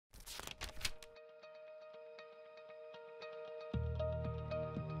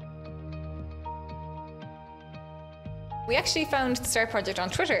We actually found the START project on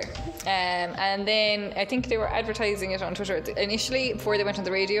Twitter, and then I think they were advertising it on Twitter initially before they went on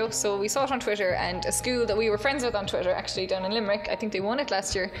the radio. So we saw it on Twitter, and a school that we were friends with on Twitter, actually down in Limerick, I think they won it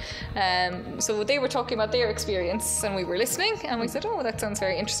last year. So they were talking about their experience, and we were listening, and we said, oh, that sounds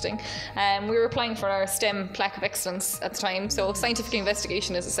very interesting. We were applying for our STEM plaque of excellence at the time, so scientific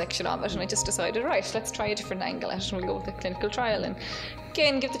investigation is a section of it, and I just decided, right, let's try a different angle at it, and we'll go with the clinical trial, and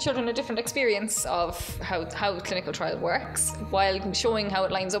again give the children a different experience of how the clinical trial works while showing how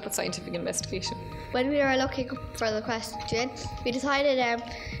it lines up with scientific investigation. When we were looking for the question, we decided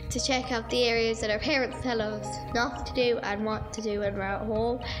to check out the areas that our parents tell us not to do and what to do when we're at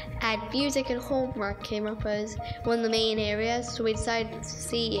home, and music and homework came up as one of the main areas. So we decided to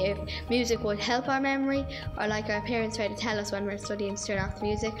see if music would help our memory, or like our parents try to tell us when we're studying to turn off the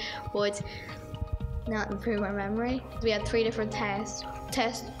music, would not improve our memory. We had 3 different tests,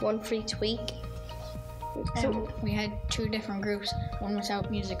 one for each week. So we had 2 different groups, one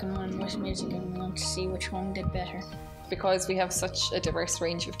without music and one with music, and we wanted to see which one did better. Because we have such a diverse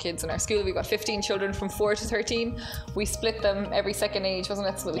range of kids in our school, we've got 15 children from 4 to 13. We split them every second age, wasn't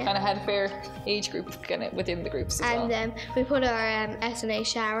it? So that we kind of had a fair age group kind of within the groups as well. And we put our SNA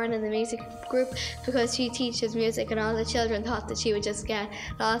Sharon in the music group because she teaches music, and all the children thought that she would just get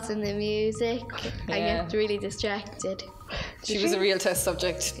lost in the music and get really distracted. She was a real test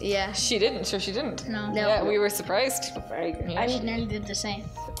subject. Yeah. She didn't, sure she didn't. No. Yeah, we were surprised. Very good. I nearly did the same.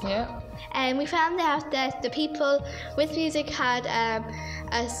 Yeah. And we found out that the people with music had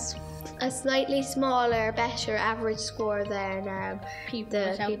a slightly smaller, better average score than people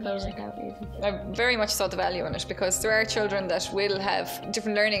without music. I very much saw the value in it, because there are children that will have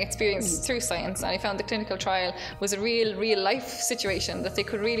different learning experiences through science, and I found the clinical trial was a real life situation that they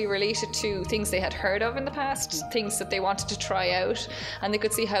could really relate it to things they had heard of in the past, things that they wanted to try out, and they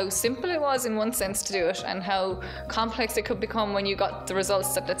could see how simple it was in one sense to do it and how complex it could become when you got the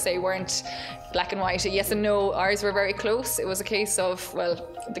results that, let's say, weren't black and white, a yes and no. Ours were very close. It was a case of, well,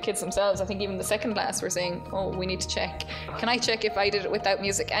 the kids themselves, I think even the second class were saying, oh, we need to check. Can I check if I did it without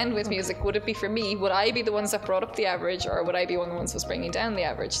music and with music? Would it be for me? Would I be the ones that brought up the average, or would I be one of the ones who was bringing down the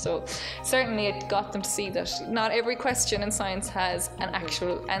average? So certainly it got them to see that not every question in science has an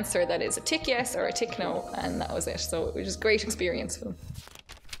actual answer that is a tick yes or a tick no, and that was it. So it was just a great experience for them.